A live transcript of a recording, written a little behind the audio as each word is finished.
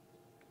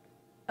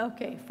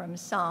Okay, from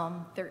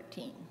Psalm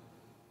 13.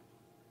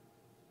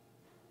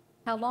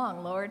 How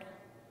long, Lord?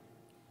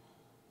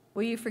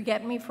 Will you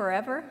forget me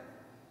forever?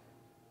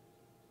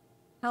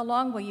 How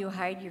long will you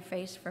hide your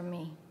face from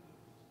me?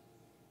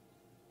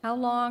 How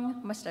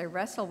long must I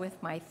wrestle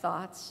with my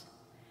thoughts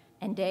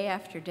and day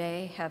after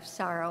day have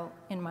sorrow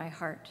in my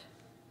heart?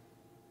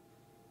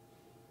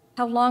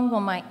 How long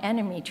will my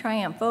enemy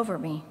triumph over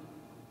me?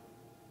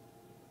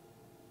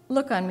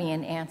 Look on me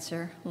and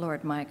answer,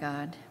 Lord my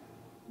God.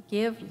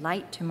 Give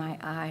light to my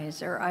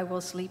eyes, or I will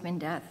sleep in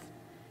death.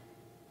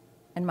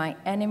 And my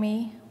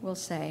enemy will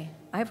say,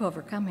 I've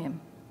overcome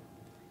him.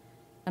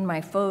 And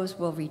my foes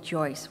will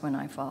rejoice when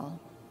I fall.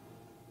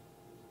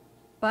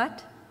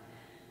 But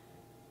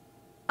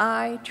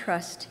I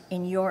trust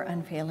in your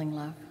unfailing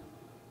love.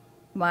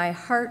 My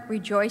heart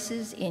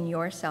rejoices in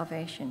your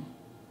salvation.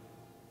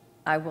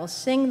 I will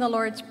sing the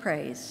Lord's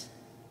praise,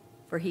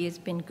 for he has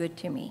been good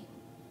to me.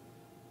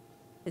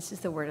 This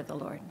is the word of the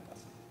Lord.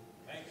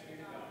 Thanks be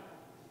to God.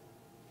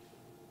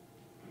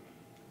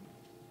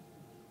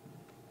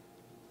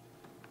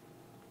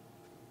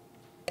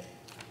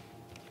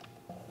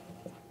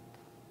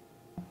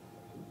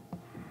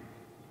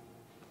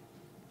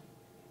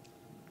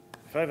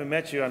 If I haven't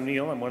met you, I'm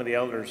Neil. I'm one of the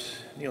elders,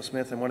 Neil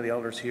Smith. I'm one of the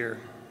elders here.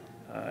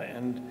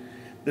 And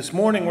this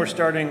morning we're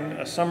starting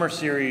a summer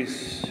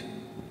series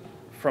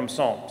from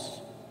Psalms.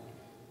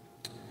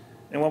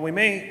 And while we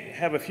may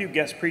have a few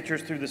guest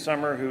preachers through the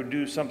summer who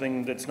do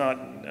something that's not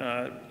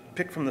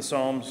picked from the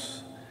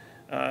Psalms,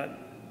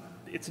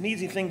 it's an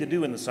easy thing to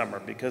do in the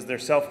summer because they're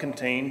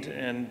self-contained,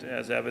 and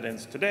as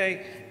evidenced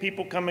today,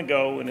 people come and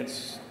go, and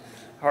it's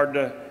hard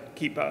to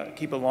keep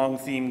a long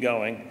theme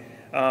going.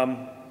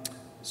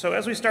 So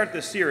as we start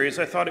this series,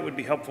 I thought it would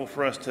be helpful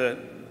for us to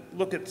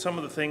look at some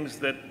of the things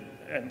that,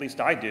 at least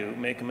I do,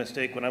 make a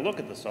mistake when I look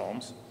at the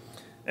Psalms.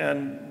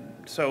 And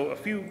so a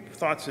few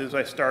thoughts as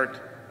I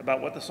start about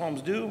what the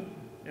Psalms do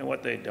and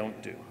what they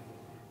don't do.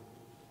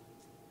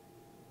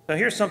 Now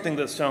here's something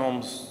that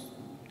Psalms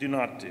do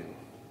not do.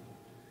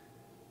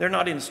 They're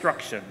not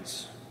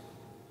instructions.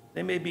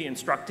 They may be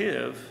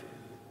instructive,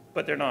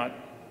 but they're not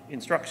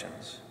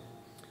instructions.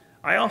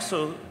 I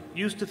also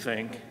used to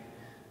think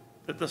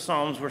that the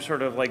Psalms were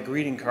sort of like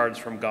greeting cards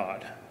from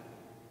God,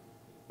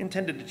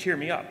 intended to cheer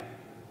me up.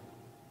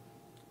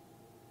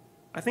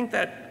 I think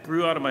that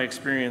grew out of my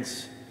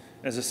experience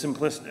as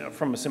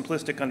from a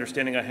simplistic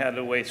understanding I had of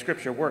the way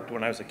Scripture worked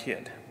when I was a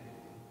kid.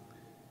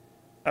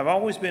 I've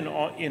always been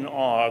in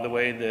awe of the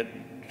way that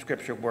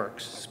Scripture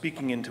works,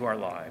 speaking into our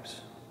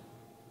lives.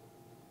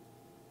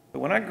 But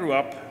when I grew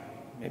up,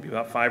 maybe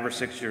about 5 or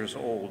 6 years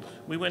old,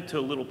 we went to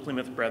a little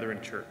Plymouth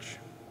Brethren church.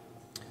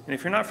 And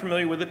if you're not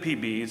familiar with the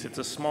PBs, it's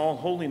a small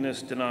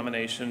holiness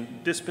denomination,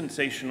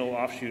 dispensational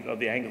offshoot of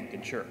the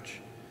Anglican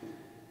Church.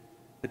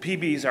 The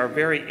PBs are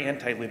very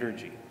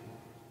anti-liturgy.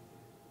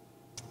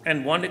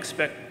 And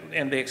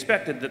they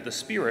expected that the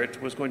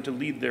Spirit was going to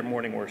lead their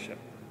morning worship.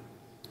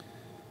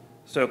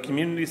 So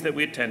communities that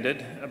we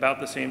attended,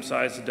 about the same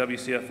size as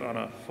WCF on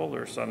a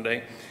fuller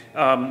Sunday,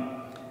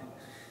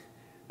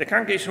 the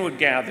congregation would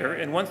gather,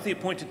 and once the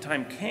appointed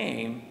time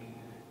came,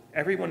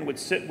 everyone would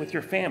sit with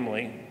your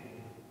family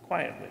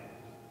quietly.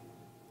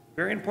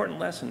 Very important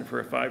lesson for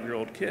a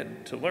 5-year-old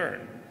kid to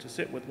learn, to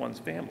sit with one's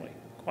family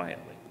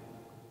quietly.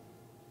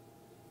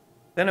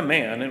 Then a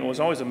man, and it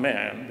was always a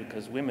man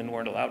because women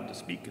weren't allowed to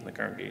speak in the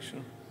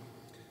congregation,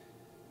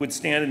 would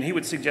stand and he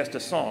would suggest a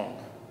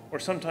song, or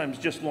sometimes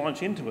just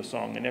launch into a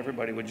song and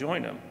everybody would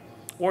join him.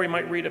 Or he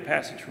might read a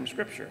passage from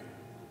Scripture.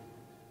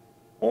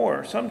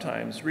 Or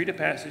sometimes read a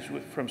passage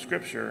from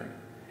Scripture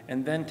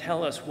and then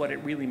tell us what it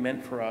really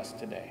meant for us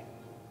today.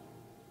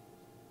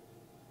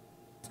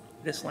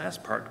 This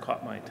last part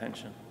caught my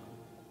attention.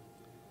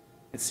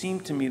 It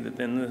seemed to me that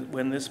then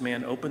when this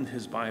man opened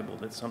his Bible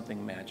that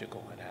something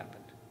magical had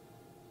happened.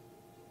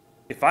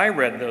 If I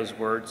read those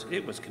words,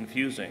 it was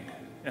confusing,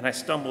 and I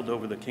stumbled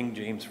over the King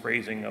James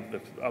phrasing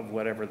of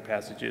whatever the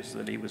passage is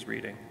that he was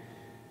reading.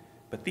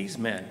 But these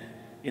men,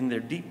 in their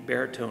deep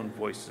baritone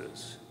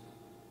voices,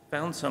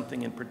 found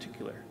something in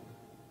particular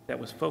that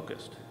was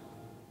focused,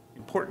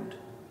 important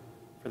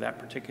for that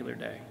particular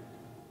day.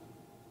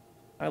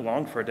 I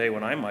longed for a day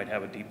when I might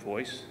have a deep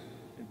voice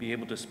and be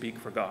able to speak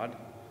for God.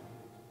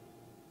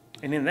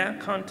 And in that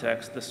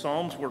context, the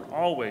Psalms were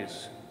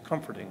always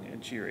comforting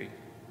and cheery.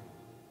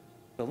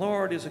 The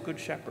Lord is a good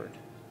shepherd.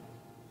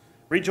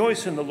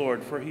 Rejoice in the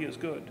Lord, for he is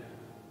good.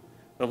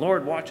 The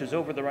Lord watches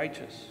over the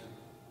righteous.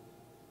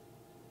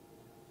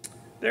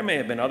 There may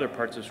have been other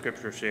parts of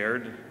Scripture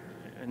shared,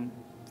 and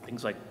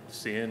things like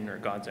sin or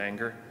God's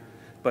anger.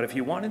 But if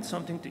you wanted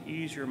something to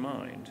ease your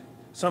mind,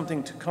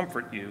 something to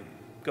comfort you,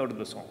 go to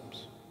the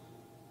Psalms.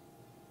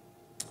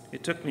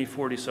 It took me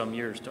 40-some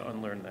years to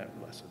unlearn that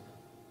lesson.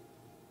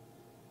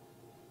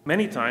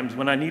 Many times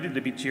when I needed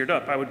to be cheered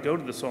up, I would go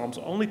to the Psalms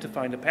only to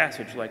find a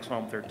passage like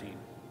Psalm 13.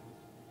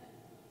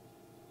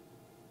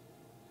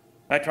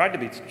 I tried to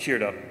be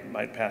cheered up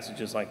by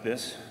passages like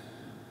this,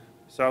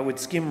 so I would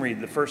skim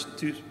read the first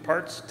 2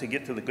 parts to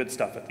get to the good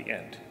stuff at the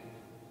end.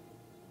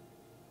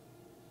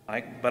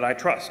 But I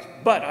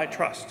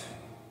trust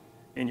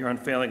in your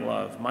unfailing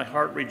love. My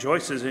heart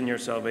rejoices in your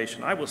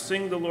salvation. I will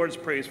sing the Lord's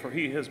praise, for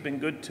he has been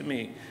good to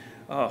me.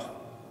 Oh,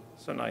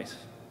 so nice,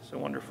 so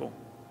wonderful,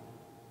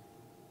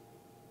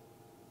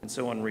 and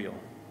so unreal.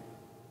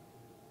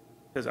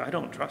 Because I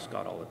don't trust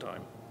God all the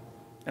time.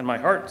 And my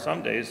heart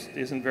some days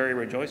isn't very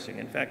rejoicing.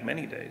 In fact,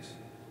 many days.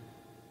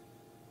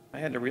 I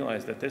had to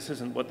realize that this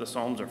isn't what the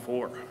Psalms are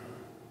for.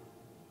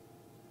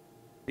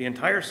 The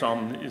entire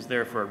Psalm is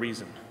there for a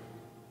reason.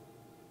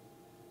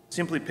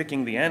 Simply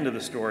picking the end of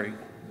the story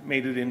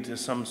made it into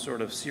some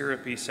sort of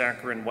syrupy,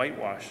 saccharine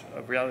whitewash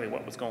of reality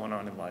what was going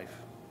on in life.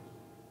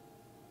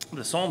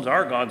 The Psalms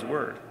are God's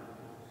word,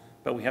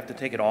 but we have to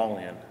take it all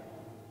in.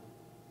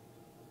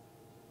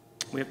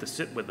 We have to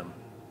sit with them,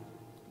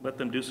 let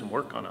them do some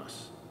work on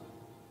us.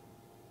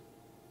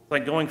 It's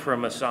like going for a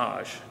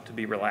massage to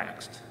be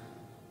relaxed.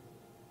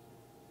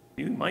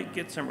 You might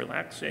get some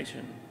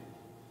relaxation,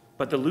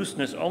 but the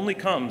looseness only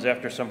comes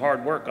after some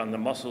hard work on the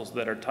muscles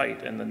that are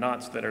tight and the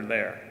knots that are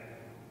there.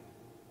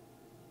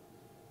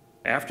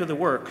 After the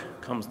work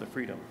comes the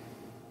freedom.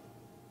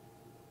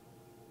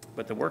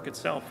 But the work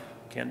itself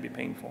can be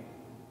painful.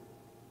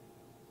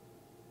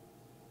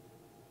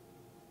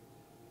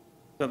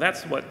 So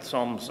that's what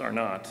Psalms are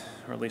not,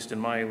 or at least in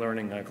my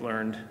learning I've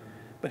learned.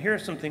 But here are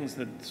some things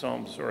that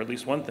Psalms, or at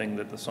least one thing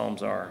that the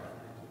Psalms are.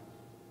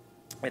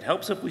 It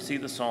helps if we see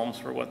the Psalms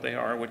for what they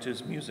are, which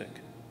is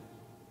music.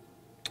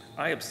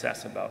 I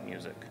obsess about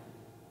music.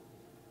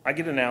 I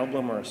get an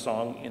album or a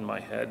song in my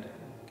head.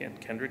 Again,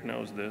 Kendrick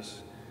knows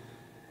this.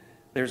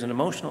 There's an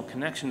emotional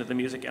connection to the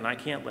music, and I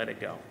can't let it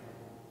go.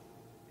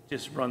 It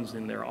just runs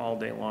in there all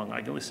day long.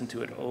 I can listen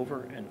to it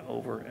over and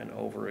over and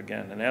over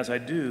again. And as I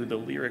do, the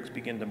lyrics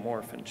begin to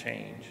morph and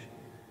change.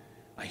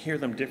 I hear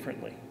them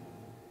differently.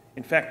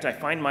 In fact, I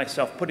find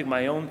myself putting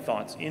my own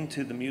thoughts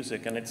into the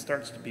music, and it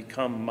starts to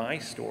become my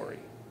story,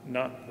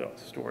 not the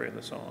story of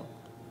the song.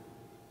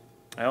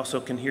 I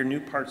also can hear new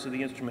parts of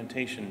the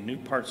instrumentation, new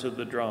parts of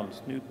the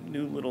drums,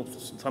 new little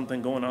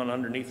something going on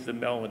underneath the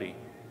melody.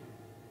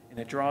 And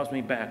it draws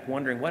me back,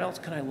 wondering, what else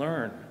can I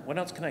learn? What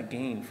else can I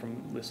gain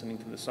from listening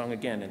to the song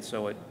again? And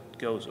so it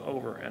goes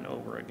over and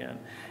over again.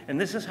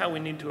 And this is how we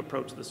need to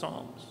approach the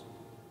Psalms.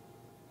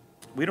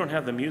 We don't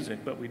have the music,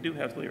 but we do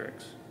have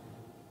lyrics.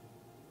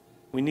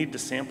 We need to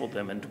sample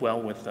them and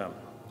dwell with them,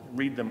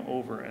 read them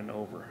over and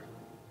over.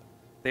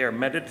 They are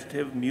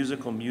meditative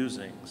musical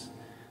musings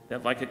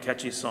that, like a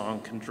catchy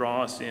song, can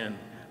draw us in,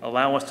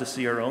 allow us to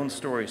see our own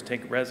stories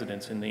take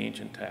residence in the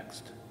ancient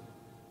text.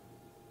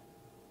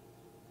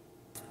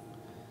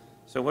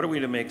 So what are we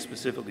to make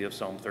specifically of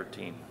Psalm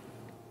 13?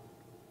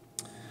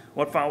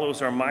 What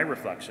follows are my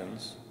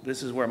reflections.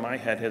 This is where my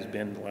head has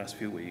been the last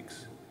few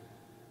weeks.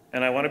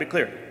 And I want to be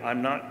clear,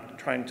 I'm not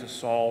trying to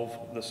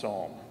solve the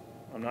psalm.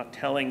 I'm not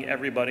telling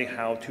everybody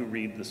how to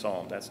read the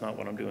psalm. That's not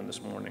what I'm doing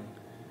this morning.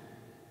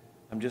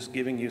 I'm just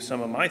giving you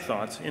some of my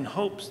thoughts in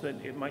hopes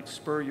that it might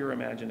spur your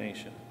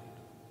imagination,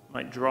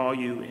 might draw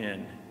you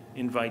in,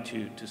 invite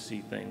you to see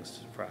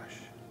things fresh.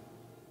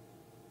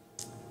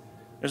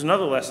 There's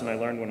another lesson I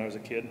learned when I was a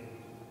kid,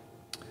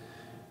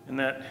 and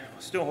that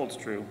still holds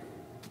true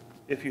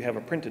if you have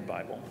a printed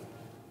Bible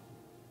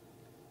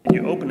and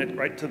you open it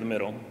right to the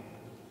middle,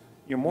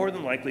 you're more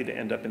than likely to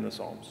end up in the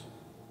Psalms.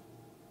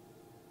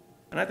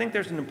 And I think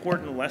there's an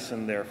important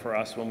lesson there for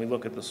us when we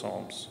look at the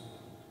Psalms.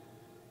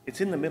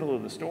 It's in the middle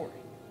of the story.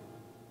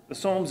 The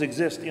Psalms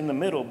exist in the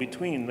middle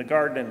between the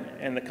garden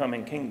and the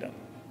coming kingdom.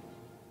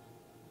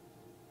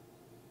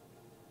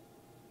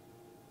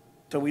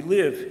 So we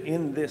live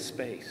in this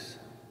space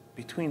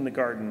between the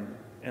garden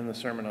and the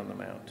Sermon on the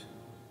Mount.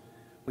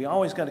 We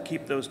always got to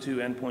keep those two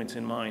endpoints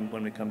in mind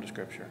when we come to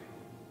Scripture.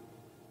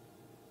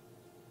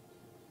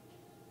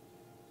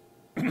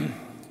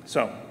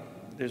 So,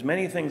 there's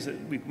many things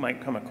that we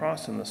might come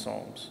across in the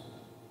Psalms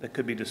that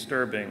could be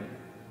disturbing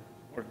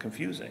or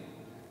confusing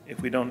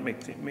if we don't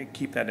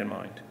keep that in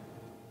mind.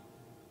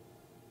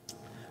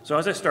 So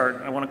as I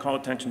start, I want to call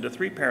attention to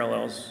three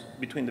parallels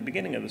between the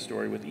beginning of the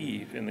story with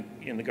Eve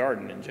in the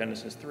garden in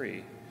Genesis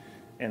 3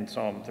 and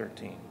Psalm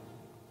 13.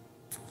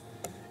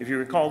 If you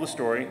recall the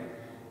story,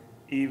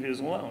 Eve is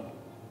alone,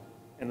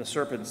 and the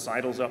serpent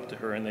sidles up to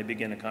her and they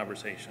begin a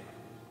conversation.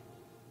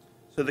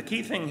 So the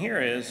key thing here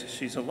is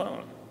she's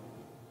alone.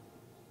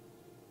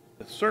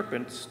 The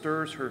serpent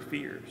stirs her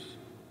fears,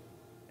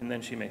 and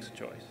then she makes a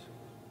choice.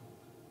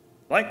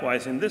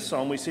 Likewise, in this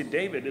psalm, we see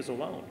David is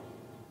alone.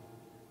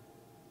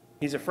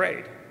 He's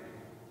afraid,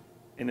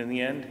 and in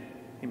the end,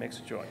 he makes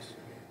a choice.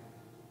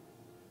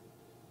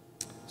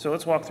 So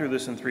let's walk through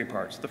this in three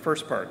parts. The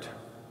first part,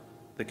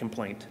 the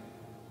complaint.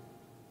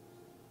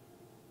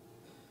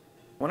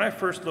 When I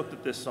first looked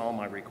at this psalm,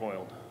 I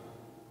recoiled.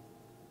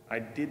 I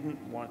didn't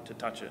want to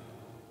touch it.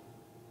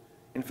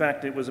 In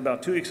fact, it was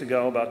about 2 weeks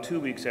ago, about 2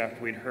 weeks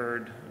after we'd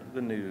heard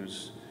the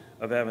news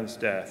of Evan's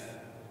death.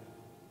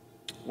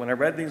 When I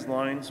read these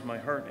lines, my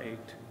heart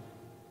ached,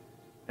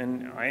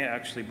 and I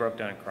actually broke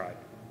down and cried.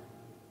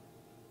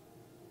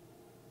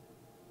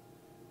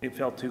 It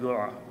felt too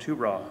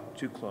raw,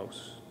 too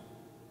close,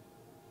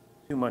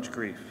 too much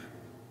grief.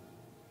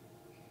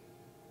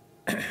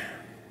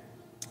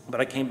 But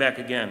I came back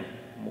again,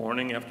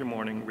 morning after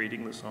morning,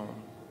 reading the psalm.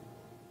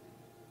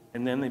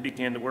 And then they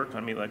began to work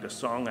on me like a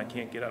song I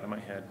can't get out of my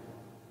head.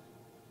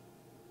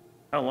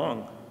 How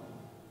long?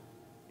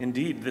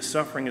 Indeed, this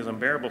suffering is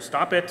unbearable.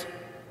 Stop it!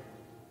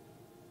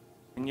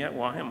 And yet,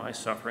 why am I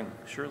suffering?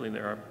 Surely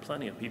there are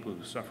plenty of people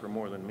who suffer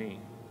more than me.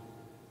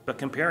 But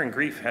comparing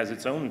grief has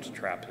its own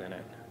trap in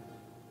it.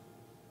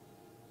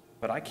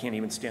 But I can't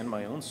even stand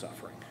my own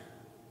suffering.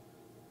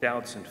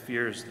 Doubts and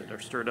fears that are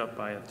stirred up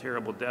by a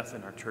terrible death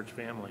in our church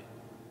family.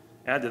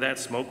 Add to that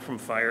smoke from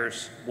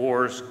fires,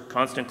 wars,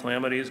 constant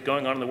calamities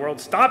going on in the world.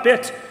 Stop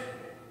it!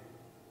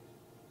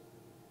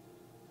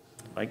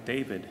 Like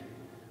David,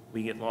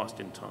 we get lost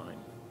in time.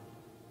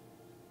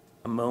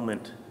 A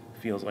moment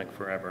feels like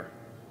forever.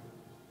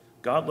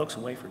 God looks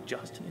away for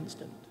just an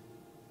instant,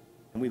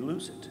 and we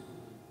lose it.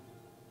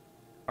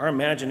 Our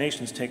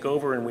imaginations take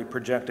over, and we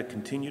project a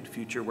continued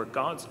future where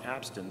God's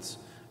abstinence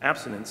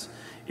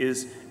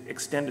is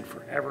extended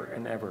forever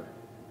and ever.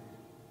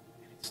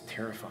 It's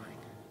terrifying.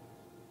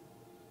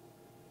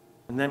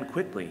 And then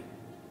quickly,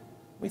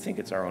 we think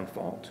it's our own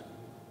fault.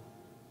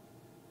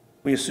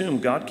 We assume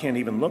God can't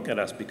even look at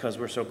us because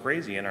we're so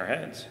crazy in our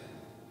heads.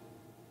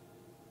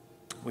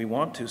 We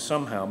want to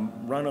somehow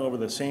run over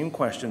the same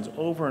questions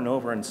over and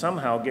over and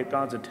somehow get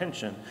God's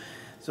attention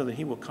so that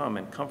he will come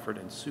and comfort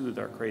and soothe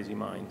our crazy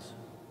minds.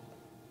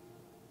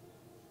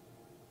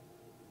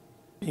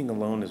 Being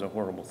alone is a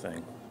horrible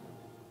thing,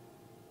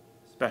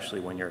 especially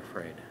when you're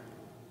afraid.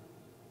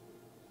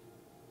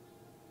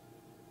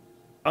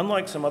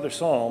 Unlike some other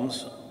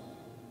psalms,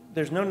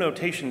 there's no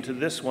notation to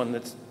this one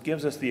that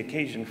gives us the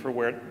occasion for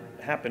where it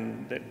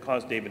happened that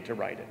caused David to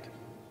write it.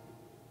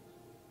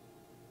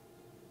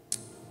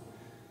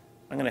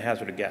 I'm going to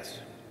hazard a guess.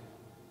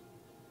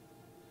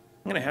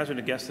 I'm going to hazard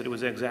a guess that it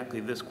was exactly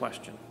this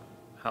question: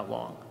 how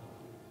long?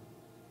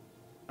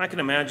 I can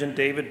imagine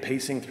David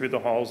pacing through the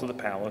halls of the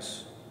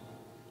palace,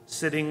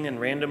 sitting and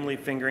randomly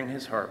fingering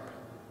his harp,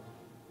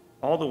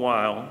 all the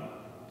while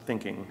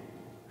thinking,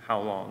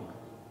 how long?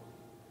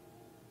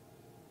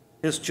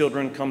 His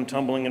children come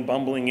tumbling and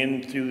bumbling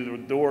in through the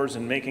doors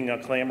and making a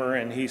clamor,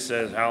 and he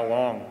says, how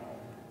long?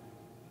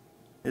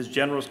 His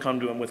generals come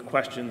to him with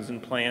questions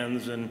and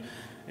plans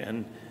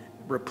and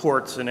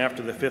reports, and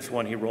after the fifth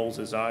one, he rolls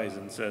his eyes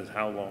and says,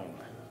 how long?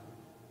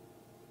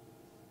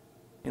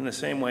 In the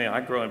same way, I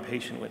grow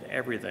impatient with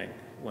everything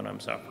when I'm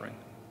suffering.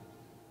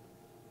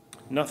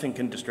 Nothing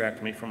can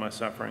distract me from my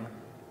suffering.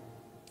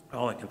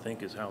 All I can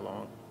think is, how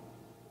long?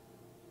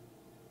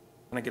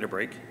 Can I get a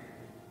break?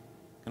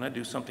 Can I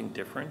do something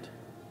different?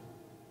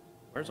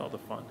 Where's all the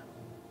fun?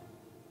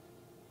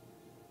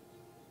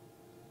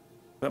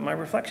 But my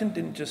reflection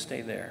didn't just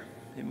stay there.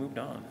 It moved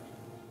on.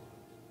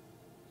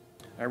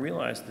 I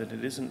realized that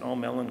it isn't all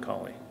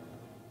melancholy.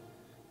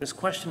 This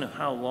question of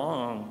how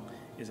long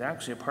is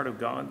actually a part of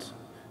God's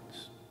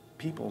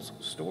people's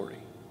story.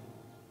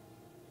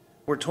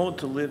 We're told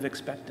to live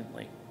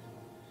expectantly.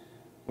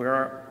 We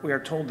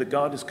are told that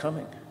God is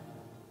coming.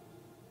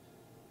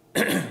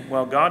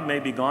 While God may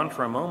be gone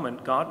for a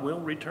moment, God will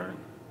return.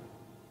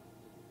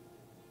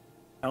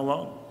 How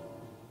long?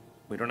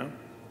 We don't know.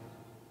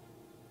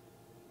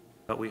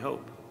 But we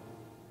hope.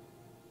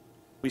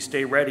 We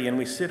stay ready and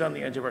we sit on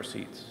the edge of our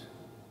seats.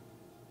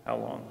 How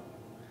long?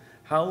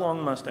 How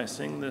long must I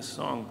sing this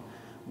song?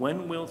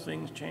 When will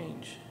things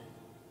change?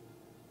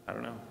 I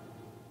don't know.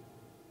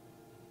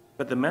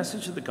 But the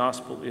message of the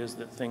gospel is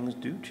that things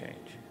do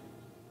change.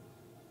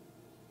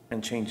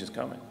 And change is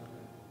coming.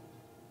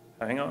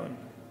 Hang on.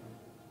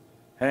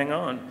 Hang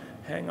on.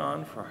 Hang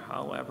on for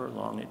however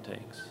long it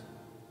takes.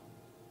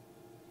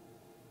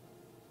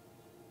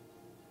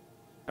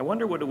 I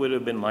wonder what it would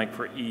have been like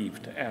for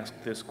Eve to ask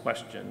this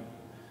question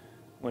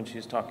when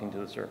she's talking to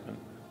the serpent.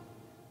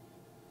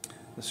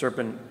 The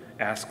serpent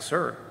asks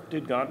her,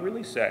 did God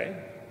really say?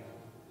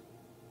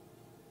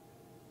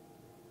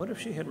 What if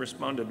she had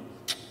responded,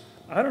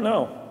 I don't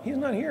know, he's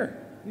not here,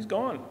 he's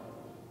gone.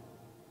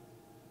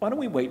 Why don't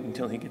we wait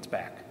until he gets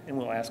back and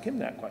we'll ask him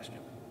that question?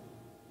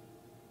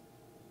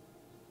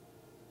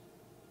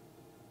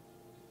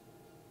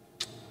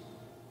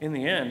 In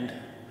the end,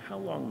 how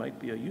long might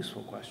be a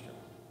useful question.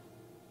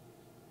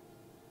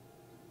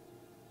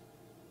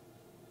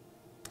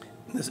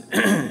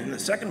 In the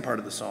second part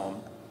of the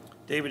psalm,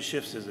 David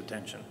shifts his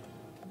attention.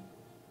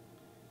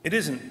 It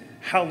isn't,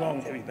 how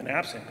long have you been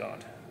absent,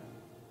 God?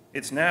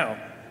 It's now,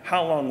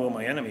 how long will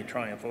my enemy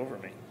triumph over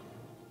me?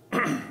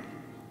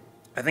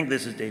 I think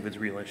this is David's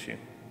real issue.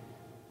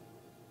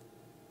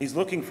 He's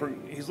looking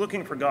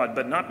for God,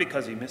 but not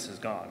because he misses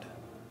God.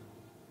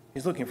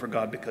 He's looking for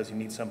God because he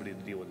needs somebody to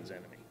deal with his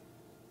enemy.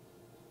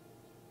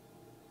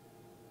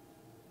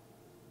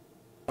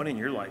 What in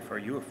your life are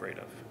you afraid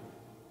of?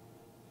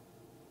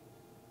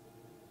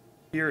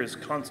 Fear is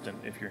constant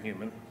if you're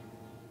human.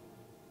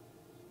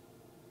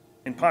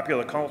 In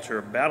popular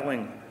culture,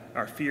 battling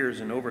our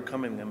fears and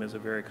overcoming them is a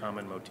very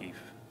common motif.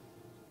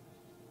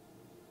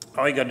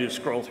 All you got to do is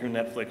scroll through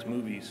Netflix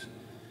movies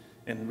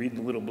and read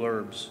the little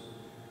blurbs,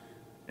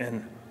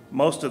 and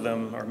Most of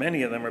them, or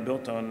many of them, are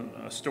built on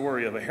a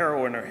story of a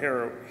heroine or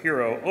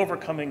hero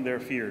overcoming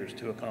their fears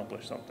to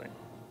accomplish something,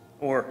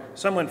 or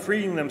someone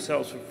freeing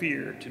themselves from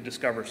fear to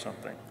discover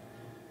something,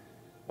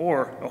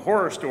 or a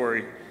horror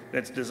story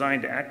that's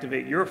designed to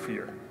activate your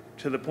fear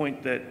to the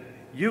point that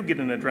you get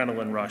an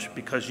adrenaline rush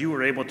because you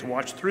were able to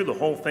watch through the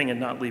whole thing and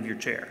not leave your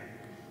chair.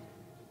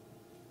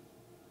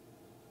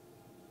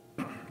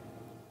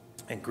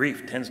 And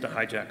grief tends to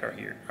hijack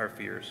our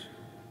fears.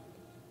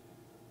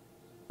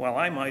 While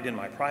I might, in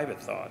my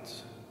private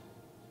thoughts,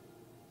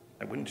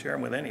 I wouldn't share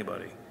them with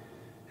anybody,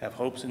 have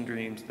hopes and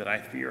dreams that I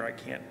fear I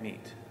can't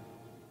meet.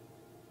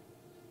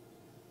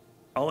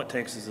 All it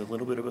takes is a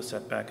little bit of a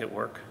setback at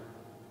work,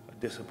 a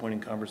disappointing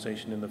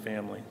conversation in the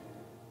family,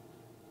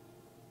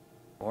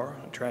 or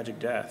a tragic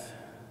death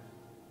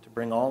to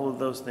bring all of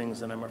those things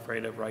that I'm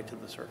afraid of right to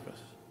the surface.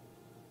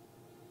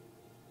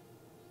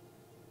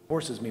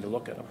 Forces me to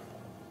look at them.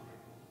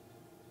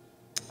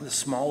 The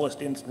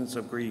smallest instance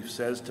of grief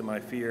says to my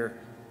fear,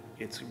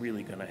 it's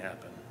really going to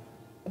happen.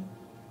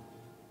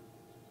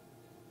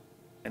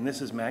 And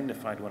this is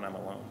magnified when I'm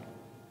alone.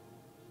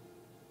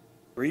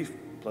 Grief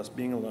plus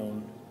being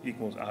alone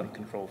equals out of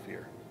control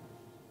fear.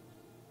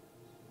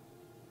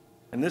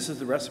 And this is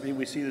the recipe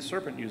we see the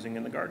serpent using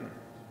in the garden.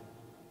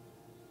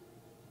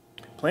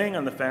 Playing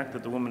on the fact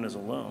that the woman is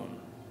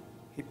alone,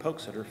 he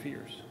pokes at her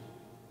fears.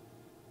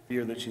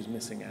 Fear that she's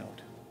missing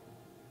out.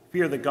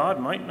 Fear that God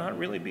might not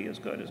really be as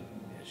good as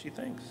she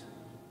thinks.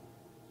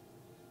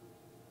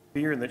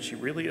 Fear that she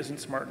really isn't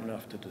smart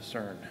enough to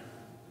discern.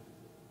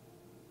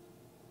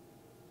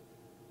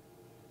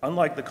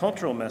 Unlike the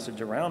cultural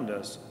message around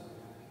us,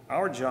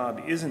 our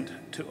job isn't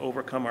to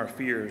overcome our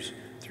fears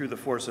through the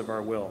force of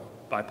our will,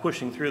 by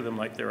pushing through them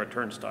like they're a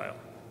turnstile.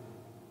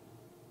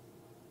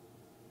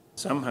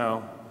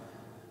 Somehow,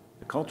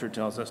 the culture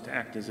tells us to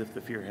act as if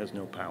the fear has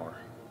no power.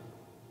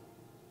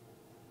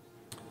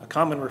 A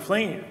common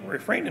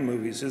refrain in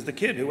movies is the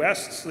kid who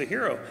asks the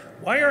hero,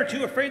 "Why aren't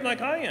you afraid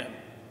like I am?"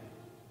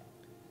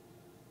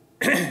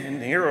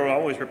 And the hero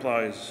always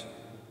replies,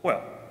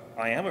 "Well,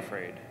 I am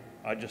afraid.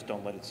 I just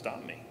don't let it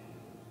stop me."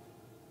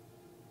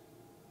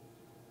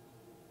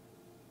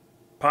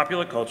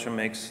 Popular culture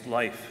makes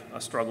life a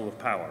struggle of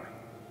power.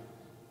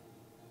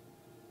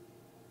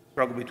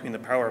 Struggle between the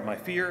power of my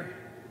fear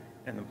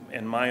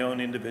and my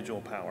own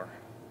individual power.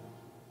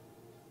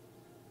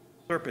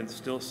 Serpent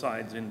still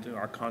sides into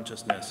our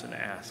consciousness and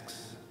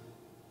asks,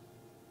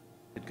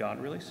 did God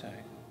really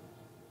say?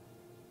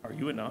 Are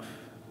you enough?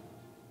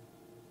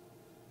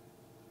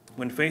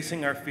 When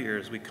facing our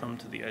fears, we come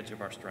to the edge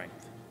of our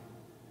strength.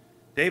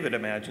 David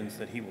imagines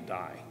that he will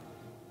die.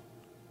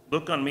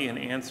 Look on me and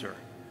answer,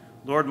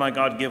 Lord my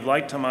God, give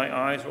light to my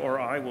eyes, or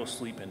I will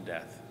sleep in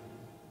death.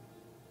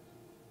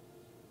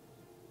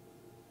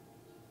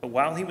 But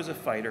while he was a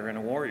fighter and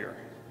a warrior,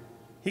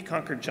 he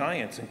conquered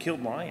giants and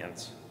killed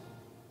lions.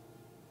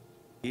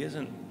 He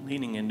isn't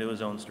leaning into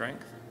his own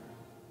strength.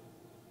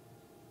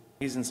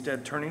 He's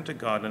instead turning to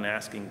God and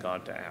asking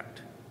God to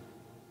act.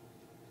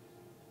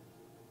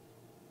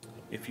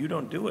 If you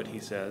don't do it, he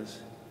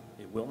says,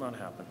 it will not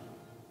happen.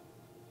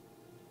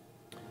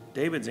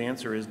 David's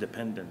answer is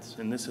dependence,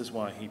 and this is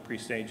why he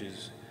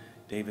presages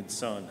David's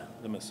son,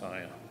 the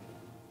Messiah.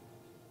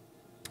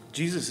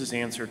 Jesus'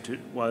 answer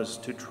was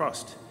to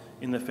trust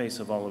in the face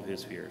of all of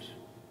his fears.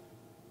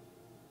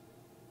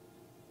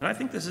 And I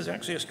think this is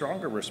actually a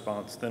stronger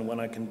response than when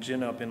I can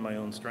gin up in my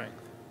own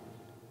strength.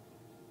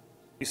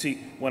 You see,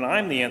 when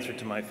I'm the answer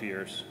to my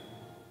fears,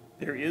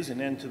 there is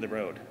an end to the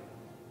road.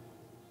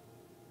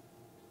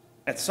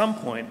 At some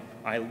point,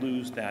 I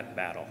lose that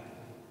battle,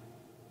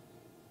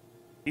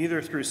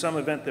 either through some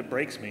event that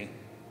breaks me,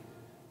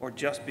 or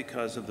just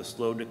because of the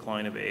slow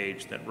decline of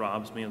age that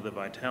robs me of the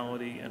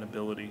vitality and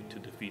ability to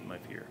defeat my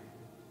fear.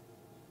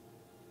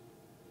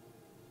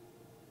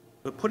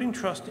 But putting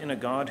trust in a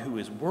God who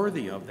is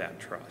worthy of that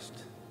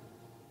trust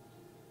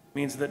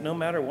means that no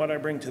matter what I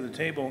bring to the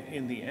table,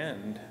 in the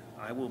end,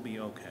 I will be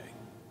okay.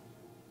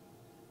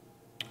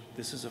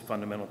 This is a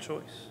fundamental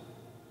choice.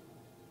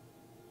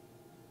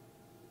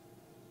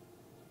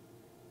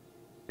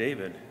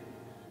 David,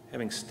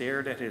 having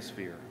stared at his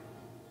fear,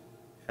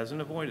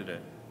 hasn't avoided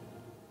it,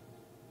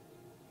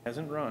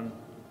 hasn't run.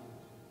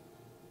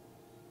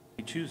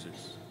 He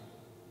chooses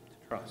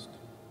to trust.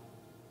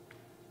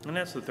 And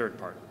that's the third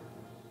part.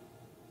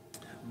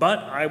 But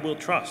I will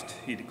trust,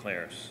 he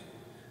declares.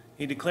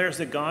 He declares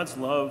that God's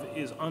love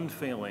is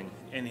unfailing,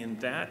 and in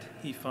that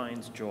he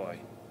finds joy.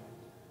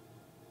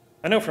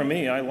 I know for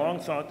me, I long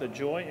thought that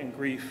joy and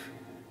grief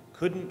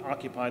couldn't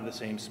occupy the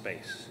same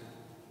space.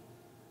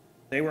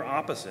 They were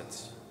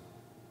opposites.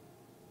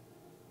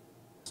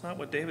 That's not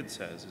what David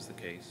says is the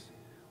case.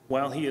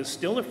 While he is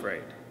still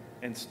afraid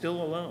and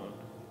still alone,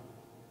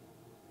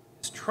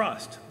 his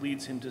trust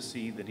leads him to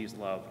see that he's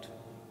loved,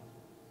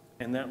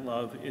 and that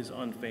love is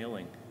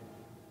unfailing.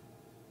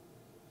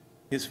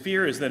 His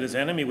fear is that his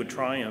enemy would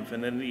triumph,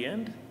 and in the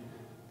end,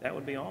 that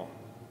would be all.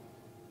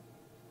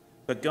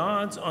 But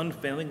God's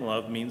unfailing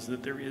love means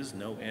that there is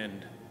no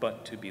end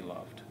but to be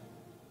loved.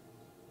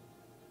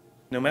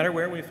 No matter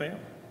where we fail,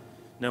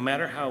 No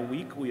matter how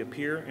weak we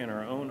appear in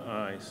our own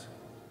eyes,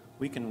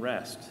 we can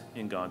rest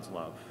in God's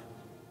love.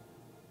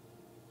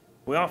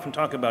 We often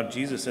talk about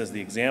Jesus as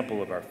the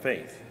example of our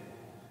faith,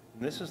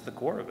 and this is the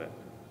core of it.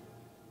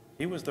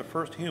 He was the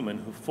first human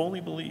who fully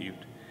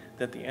believed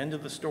that the end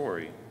of the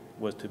story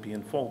was to be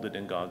enfolded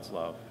in God's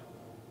love.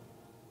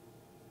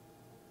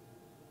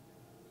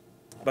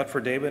 But for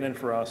David and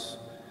for us,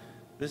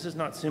 this is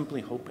not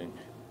simply hoping.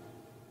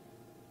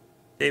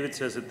 David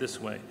says it this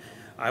way,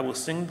 I will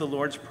sing the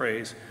Lord's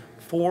praise,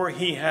 for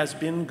he has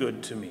been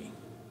good to me.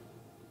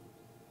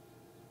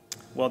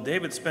 Well,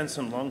 David spent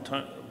some long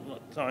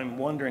time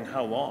wondering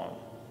how long,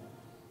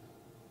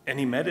 and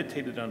he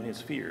meditated on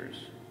his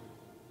fears.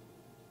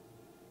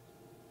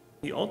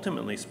 He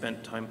ultimately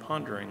spent time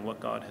pondering what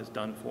God has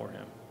done for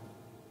him.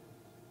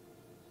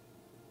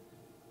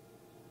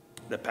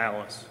 The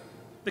palace,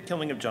 the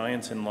killing of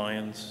giants and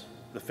lions,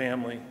 the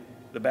family,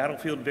 the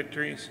battlefield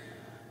victories,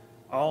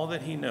 all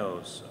that he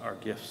knows are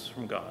gifts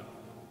from God.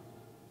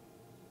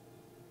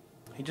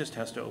 He just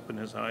has to open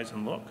his eyes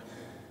and look.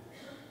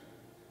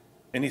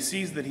 And he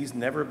sees that he's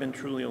never been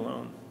truly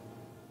alone.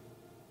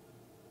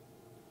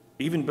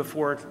 Even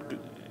before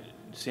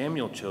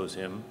Samuel chose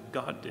him,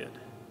 God did.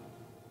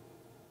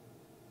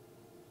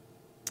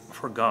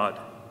 For God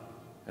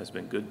has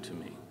been good to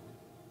me.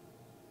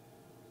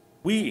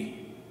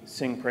 We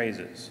sing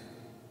praises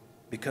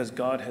because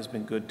God has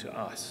been good to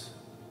us.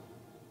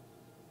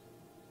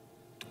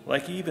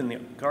 Like Eve in the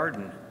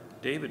garden,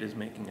 David is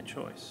making a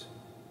choice,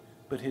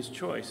 but his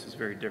choice is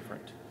very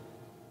different.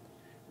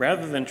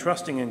 Rather than not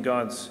trusting in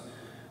God's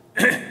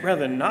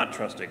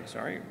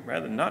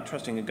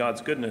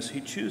goodness,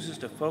 he chooses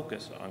to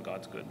focus on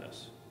God's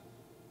goodness.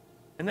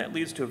 And that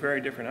leads to a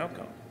very different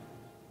outcome.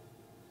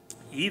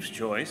 Eve's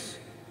choice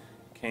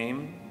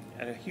came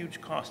at a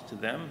huge cost to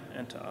them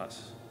and to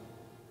us.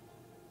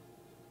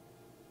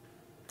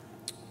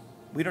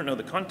 We don't know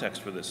the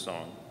context for this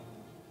song,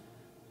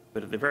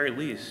 but at the very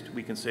least,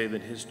 we can say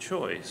that his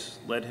choice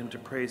led him to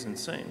praise and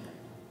sing,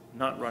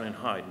 not run and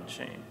hide in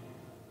shame.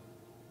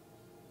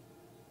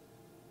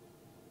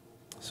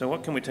 So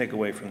what can we take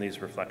away from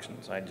these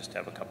reflections? I just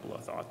have a couple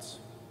of thoughts.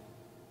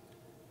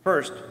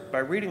 First, by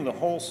reading the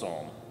whole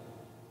psalm,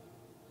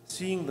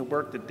 seeing the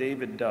work that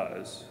David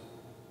does,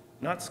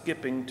 not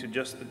skipping to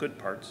just the good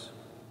parts,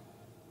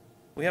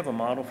 we have a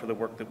model for the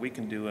work that we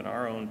can do in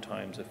our own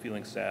times of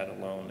feeling sad,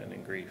 alone, and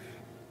in grief.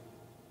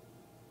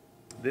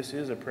 This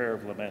is a prayer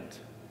of lament.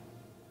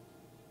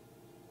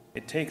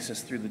 It takes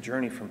us through the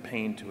journey from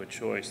pain to a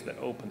choice that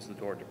opens the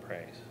door to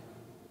praise.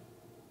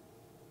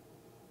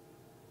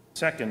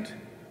 Second,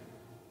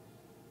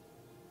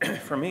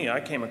 for me,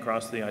 I came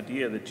across the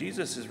idea that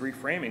Jesus is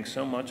reframing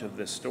so much of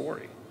this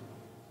story,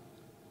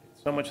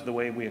 so much of the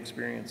way we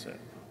experience it.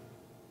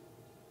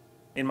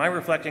 In my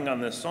reflecting on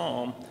this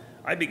psalm,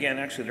 I began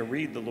actually to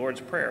read the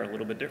Lord's Prayer a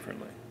little bit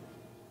differently.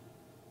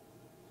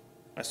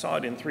 I saw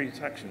it in 3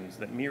 sections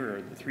that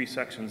mirror the 3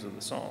 sections of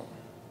the psalm.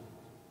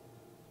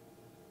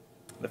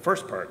 The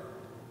first part,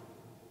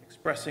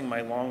 expressing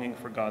my longing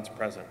for God's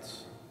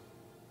presence.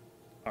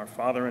 Our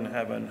Father in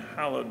heaven,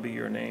 hallowed be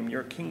your name.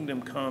 Your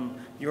kingdom come,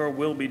 your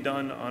will be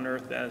done on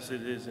earth as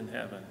it is in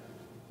heaven.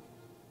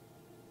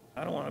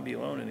 I don't want to be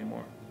alone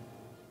anymore.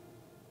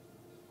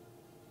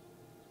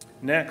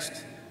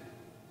 Next,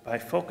 by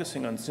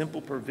focusing on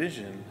simple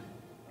provision,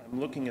 I'm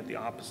looking at the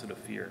opposite of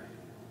fear.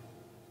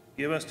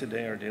 Give us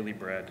today our daily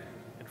bread,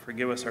 and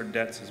forgive us our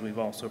debts as we've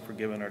also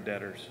forgiven our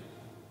debtors.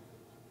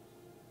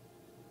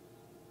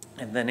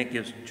 And then it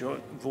gives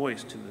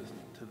voice to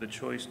the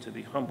choice to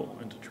be humble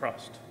and to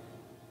trust.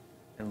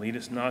 And lead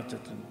us not to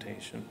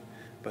temptation,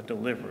 but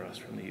deliver us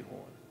from the evil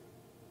one.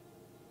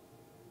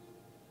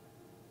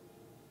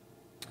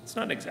 It's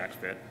not an exact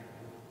fit,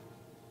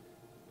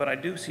 but I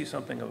do see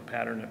something of a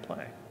pattern at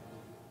play.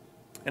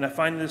 And I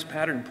find this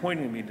pattern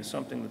pointing me to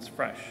something that's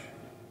fresh,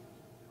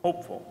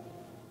 hopeful,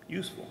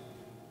 useful.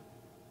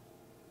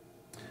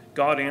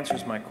 God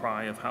answers my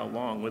cry of how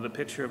long with a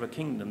picture of a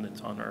kingdom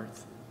that's on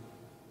earth.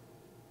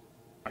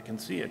 I can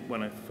see it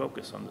when I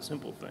focus on the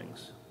simple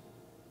things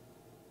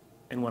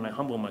and when I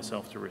humble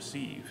myself to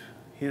receive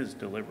his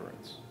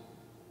deliverance.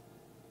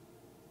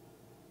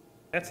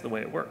 That's the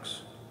way it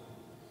works,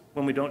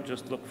 when we don't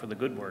just look for the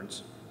good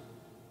words,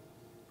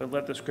 but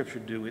let the scripture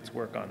do its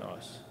work on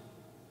us.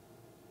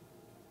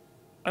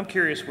 I'm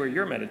curious where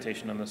your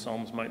meditation on the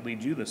Psalms might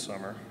lead you this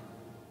summer.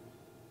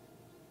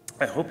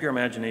 I hope your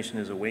imagination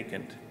is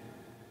awakened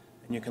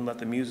and you can let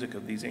the music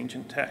of these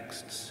ancient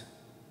texts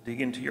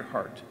dig into your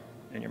heart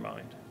and your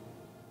mind.